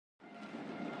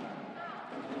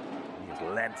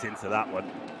lent into that one.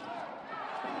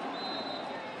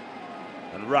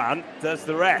 And Ran does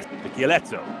the rest.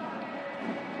 Micheletto.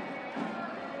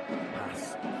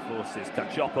 Pass forces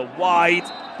Cacioppa wide.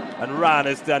 And Ran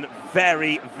has done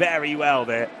very, very well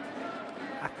there.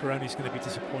 Accaroni's going to be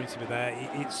disappointed with that.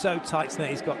 It's so tight that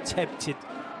he's got tempted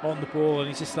on the ball and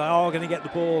he's just like, oh, I'm going to get the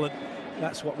ball, and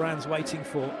that's what Ran's waiting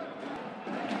for.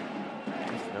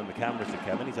 Just known the cameras are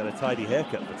coming. He's had a tidy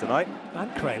haircut for tonight.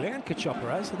 And Crailing and Cacioppa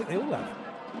has. I think they all have.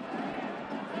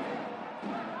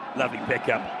 Lovely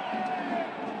pickup.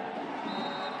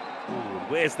 Ooh,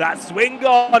 where's that swing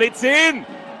gone? It's in!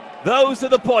 Those are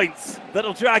the points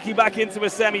that'll drag you back into a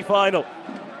semi-final.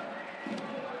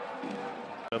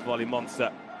 Volley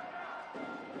Monza.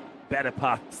 Better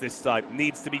pass this time.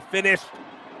 Needs to be finished.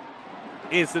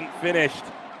 Isn't finished.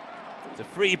 It's a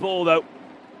free ball though.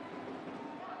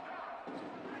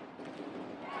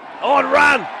 Oh, and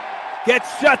Ran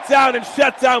gets shut down, and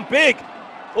shut down big.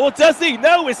 Or does he?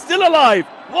 No, we're still alive.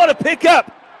 What a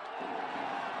pickup.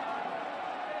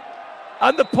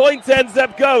 And the point ends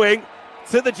up going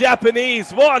to the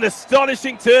Japanese. What an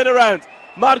astonishing turnaround.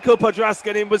 Marco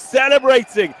Podraskanin was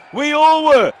celebrating. We all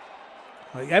were.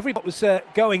 Everybody was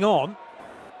going on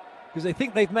because they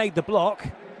think they've made the block.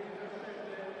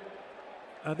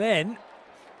 And then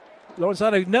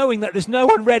Lorenzano, knowing that there's no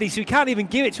one ready, so he can't even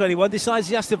give it to anyone, decides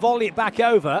he has to volley it back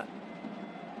over.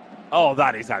 Oh,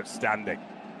 that is outstanding.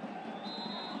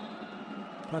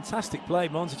 Fantastic play.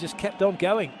 Monza just kept on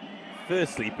going.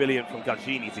 Firstly, brilliant from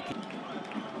Gagini to keep.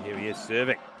 Here he is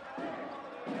serving.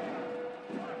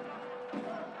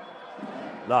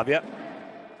 Lavia.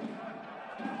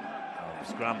 Oh,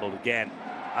 scrambled again.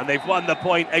 And they've won the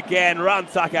point again. Ran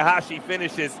Takahashi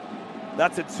finishes.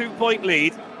 That's a 2-point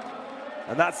lead.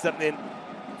 And that's something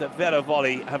that Vero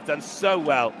Volley have done so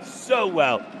well. So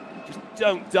well. Just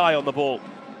don't die on the ball.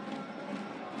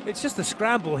 It's just the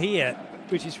scramble here,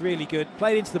 which is really good.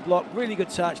 Played into the block, really good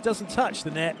touch. Doesn't touch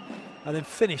the net. And then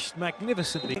finished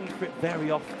magnificently. They for it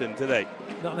very often, do they?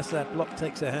 Not unless that block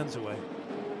takes their hands away.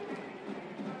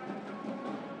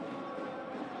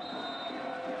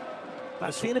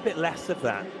 I've seen a bit less of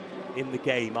that in the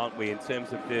game, aren't we, in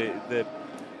terms of the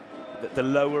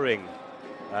lowering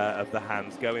of the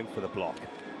hands going for the block.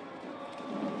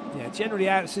 Yeah, generally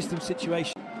out of system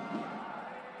situation.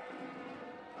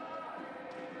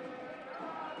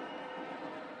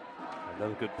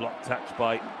 Another good block touch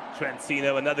by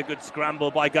Trentino, another good scramble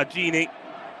by Gagini.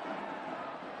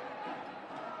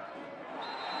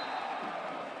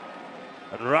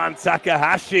 And Ran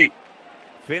Takahashi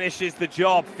finishes the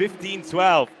job,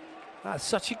 15-12. That's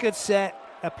such a good set,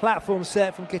 a platform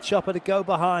set from Cacioppa to go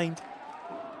behind.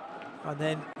 And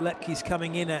then Lepke's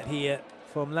coming in at here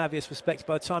from Lavia's perspective.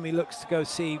 By the time he looks to go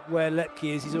see where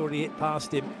Lepke is, he's already hit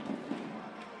past him.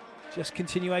 Just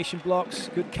continuation blocks,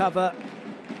 good cover.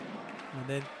 And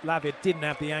then Lavia didn't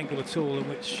have the angle at all in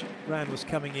which Ran was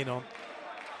coming in on.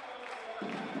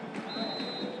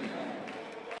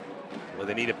 Well,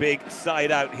 they need a big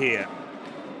side out here.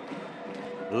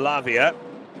 Lavia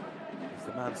is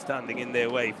the man standing in their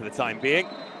way for the time being.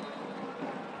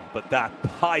 But that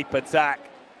pipe attack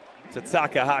to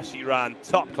Takahashi Ran,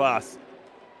 top class.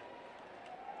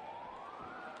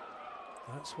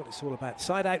 That's what it's all about.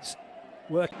 Side outs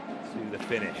work. To the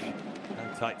finish.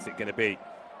 How tight's it going to be?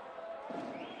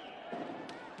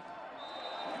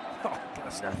 Oh,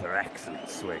 that's another excellent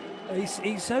swing.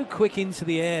 He's so quick into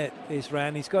the air, is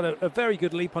Ran. He's got a very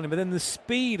good leap on him, but then the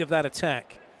speed of that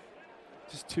attack,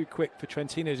 just too quick for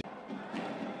Trentino.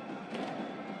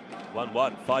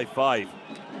 1-1, 5-5.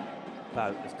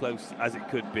 About as close as it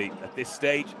could be at this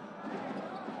stage.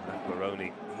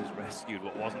 Baroni has rescued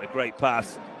what wasn't a great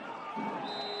pass.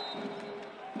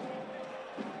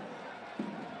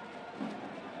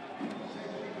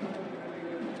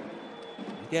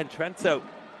 Again, Trento,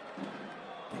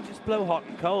 they just blow hot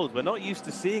and cold. We're not used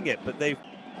to seeing it, but they've...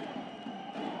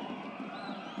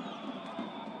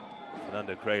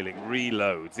 Fernando Crailing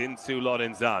reloads into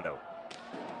Lorenzano.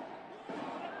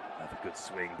 Another good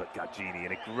swing, but Gagini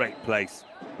in a great place.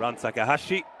 Ran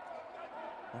Takahashi,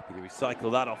 happy to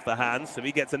recycle that off the hands, so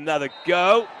he gets another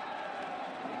go.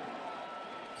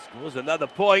 Scores another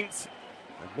point.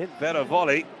 And Vero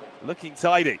Volley looking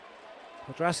tidy.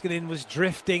 Podraskanin was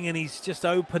drifting and he's just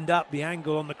opened up the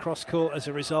angle on the cross court as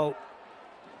a result.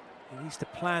 He needs to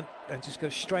plant and just go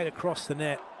straight across the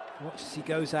net. Watch as he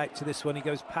goes out to this one, he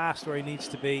goes past where he needs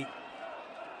to be.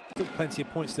 Still plenty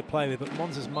of points to play with, but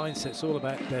Monza's mindset's all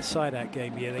about their side-out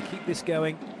game here. They keep this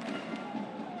going.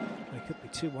 They could be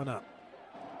 2-1 up.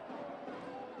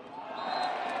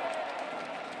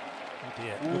 Oh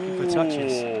dear, looking for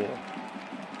touches.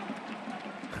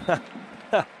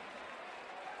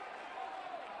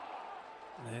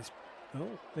 Oh,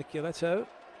 Micheletto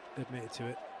admitted to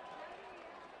it.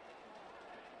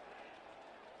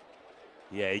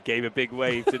 Yeah, he gave a big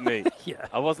wave, didn't he? Yeah.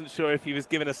 I wasn't sure if he was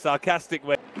giving a sarcastic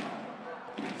wave.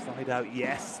 Side out,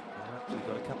 yes. He's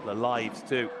actually got a couple of lives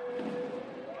too.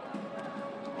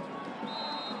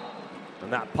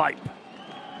 And that pipe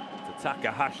to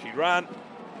Takahashi Ran,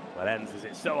 well, ends as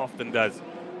it so often does.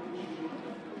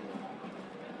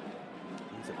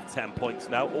 He's at the 10 points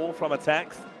now, all from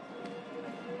attacks.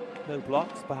 No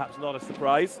blocks, perhaps not a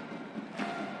surprise.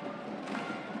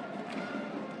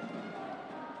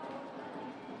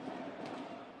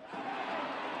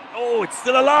 Oh, it's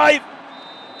still alive,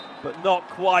 but not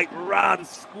quite. Ran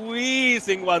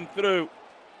squeezing one through.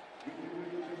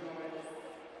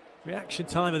 Reaction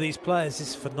time of these players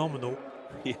is phenomenal.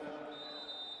 Yeah.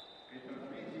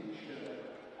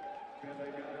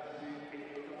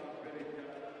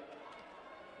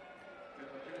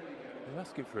 They're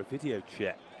asking for a video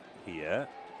check here.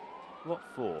 What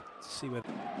for? To see whether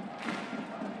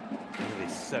it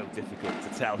is so difficult to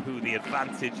tell who the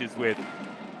advantage is with.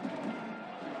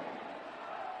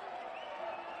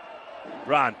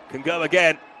 Ran can go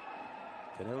again.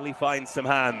 Can only find some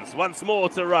hands. Once more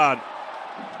to Ran.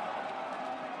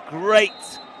 Great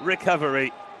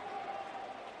recovery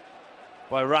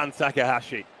by Ran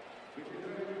Takahashi.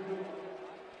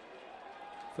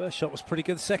 first shot was pretty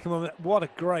good. The second one, what a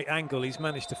great angle he's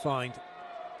managed to find.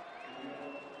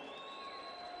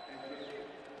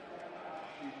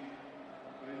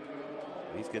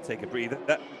 He's going to take a breather.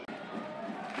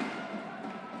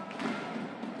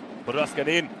 Boruskin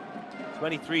in.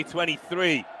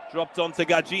 23-23. Dropped onto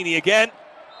Gagini again.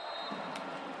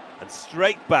 And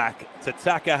straight back to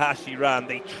Takahashi Ran.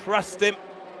 They trust him,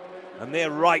 and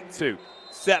they're right to.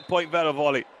 Set point Vero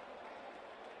Volley.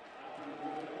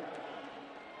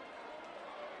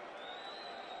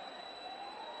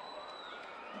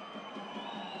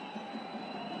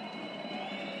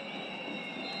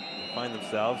 They find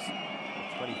themselves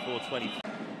at 24-20.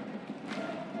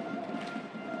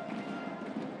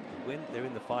 Win, they're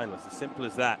in the final. It's as simple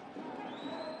as that.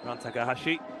 Ran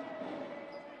Takahashi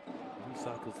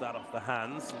recycles that off the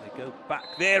hands, and they go back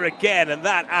there again, and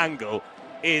that angle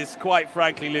is quite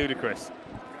frankly ludicrous.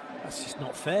 That's just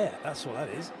not fair. That's what that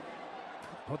is.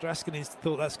 Podraskinin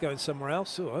thought that's going somewhere else,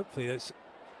 so hopefully that's...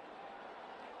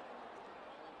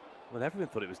 Well, everyone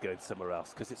thought it was going somewhere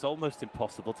else because it's almost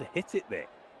impossible to hit it there.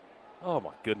 Oh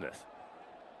my goodness.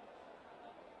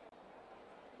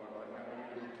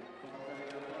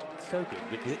 So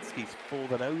good. Rikitsky's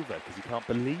fallen over because he can't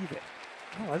believe it.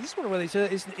 Oh, I just wonder whether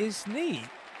it's his knee.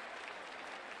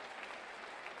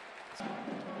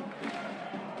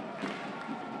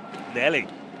 Nelly.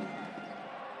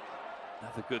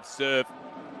 Another good serve.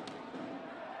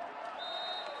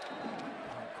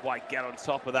 Can't quite get on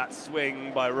top of that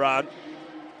swing by Ran.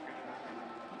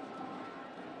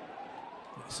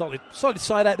 Solid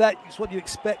side out. That is what you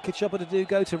expect Kachoppa to do.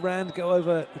 Go to Ran, go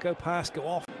over, go past, go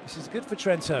off. This is good for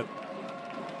Trento.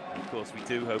 Of course, we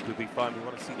do hope he'll be fine. We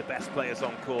want to see the best players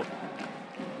on court.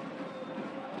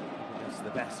 It's the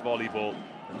best volleyball.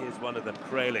 And here's one of them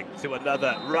trailing to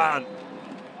another. Ran.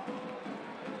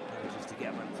 Manages to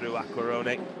get one through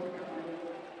Acquarone.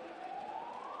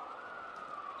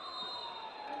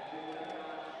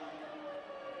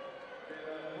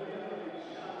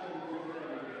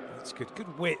 That's good.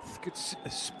 Good width. Good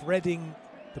spreading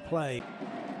the play.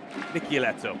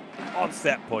 Micheletto on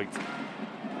set point.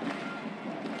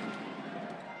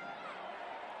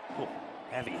 Oh,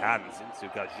 heavy hands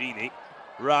into Gagini.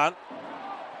 Ran.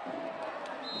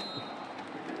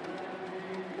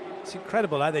 It's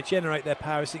incredible how they generate their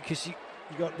power, because you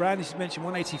got Ran, as you mentioned,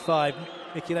 185,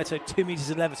 Micheletto 2 meters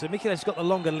 11. So Micheletto's got the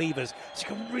longer levers, so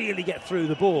you can really get through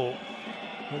the ball.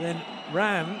 And then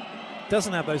Ran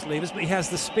doesn't have those levers, but he has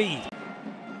the speed.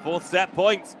 Fourth set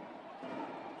point.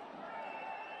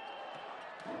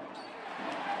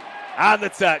 And the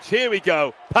touch. Here we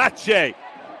go. Pache.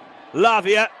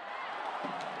 Lavia.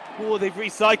 Oh, they've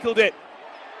recycled it.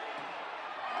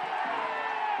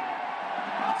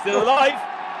 Still alive.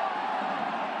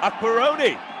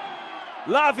 Acquarone.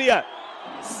 Lavia.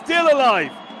 Still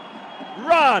alive.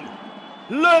 Ran.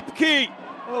 Lubke.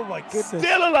 Oh my goodness.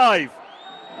 Still alive.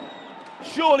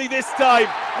 Surely this time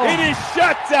it is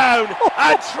shut down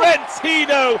and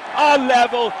Trentino are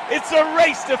level. It's a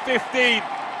race to 15.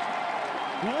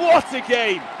 What a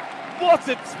game. What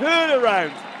a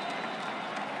turnaround.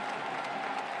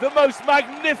 The most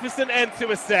magnificent end to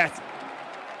a set.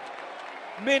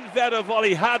 Vero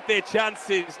Volley had their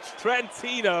chances.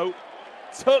 Trentino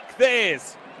took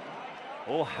theirs.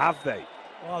 Or have they?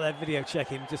 Oh, that video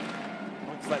checking just...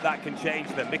 Looks like that can change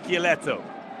them. Micheletto.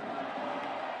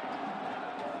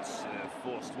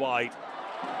 forced wide.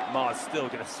 Mars still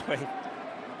going to swing. Still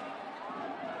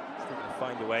going to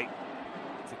find a way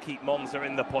to keep Monza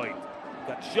in the point.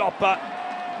 Got Chopper.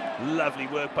 Lovely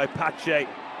work by Pache.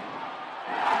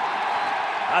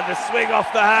 And the swing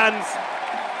off the hands.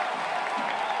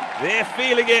 They're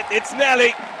feeling it. It's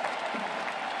Nelly.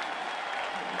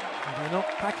 They're not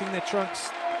packing their trunks,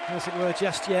 as it were,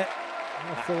 just yet.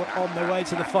 I thought on their way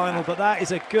to the final, but that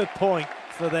is a good point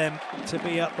for them to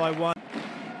be up by 1.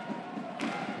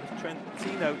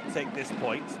 Trentino take this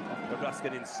point off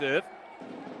Raskin in serve.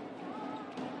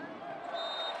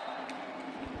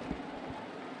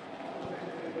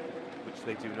 Which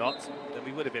they do not. Then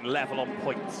we would have been level on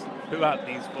points throughout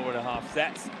these 4.5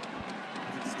 sets.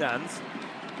 As it stands,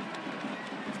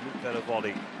 it's Vero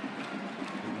Volley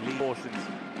who lead portions.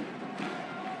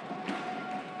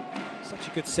 Such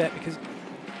a good set because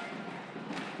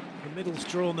the middle's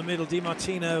drawn the middle. Di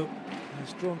Martino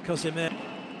has drawn Cosimer.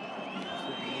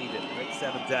 Need it. Break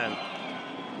 7 down.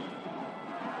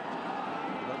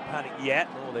 Don't panic yet.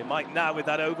 Oh, they might now with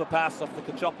that overpass off the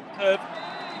Kachop curve.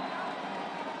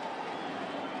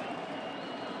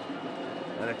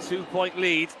 And a 2-point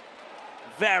lead.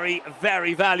 Very,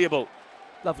 very valuable.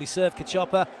 Lovely serve,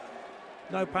 Kachopper.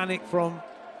 No panic from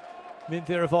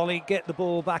Vero Volley. Get the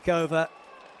ball back over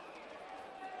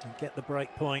and get the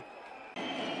break point.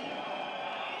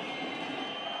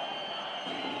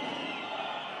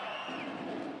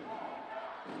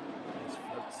 Just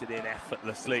floats it in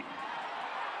effortlessly.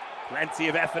 Plenty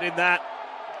of effort in that.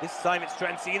 This time it's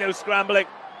Trentino scrambling.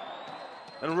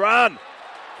 And Ran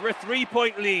for a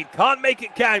 3-point lead. Can't make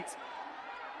it count.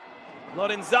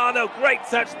 Lorenzano, great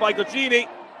touch by Gogini.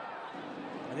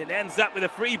 And it ends up with a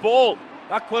free ball.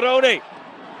 Acquarone.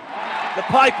 The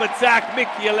pipe attack,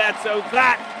 Michieletto.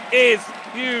 That is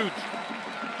huge.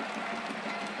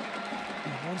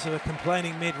 Monza were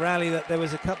complaining mid-rally that there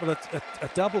was a couple of a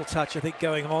double touch, I think,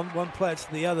 going on. One player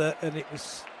to the other, and it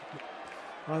was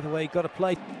either way, got to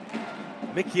play.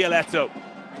 Michieletto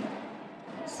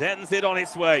sends it on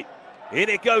its way. In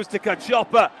it goes to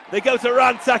Kachopper. They go to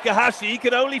Ran Takahashi. He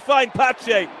can only find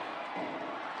Pache.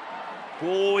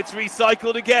 Oh, it's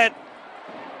recycled again.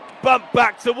 Bump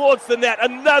back towards the net.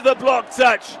 Another block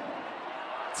touch.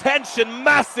 Tension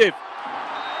massive.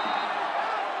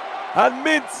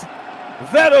 And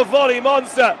Vero Volley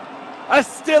Monza are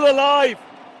still alive.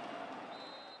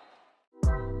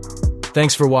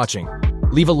 Thanks for watching.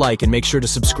 Leave a like and make sure to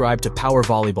subscribe to Power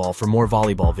Volleyball for more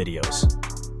volleyball videos.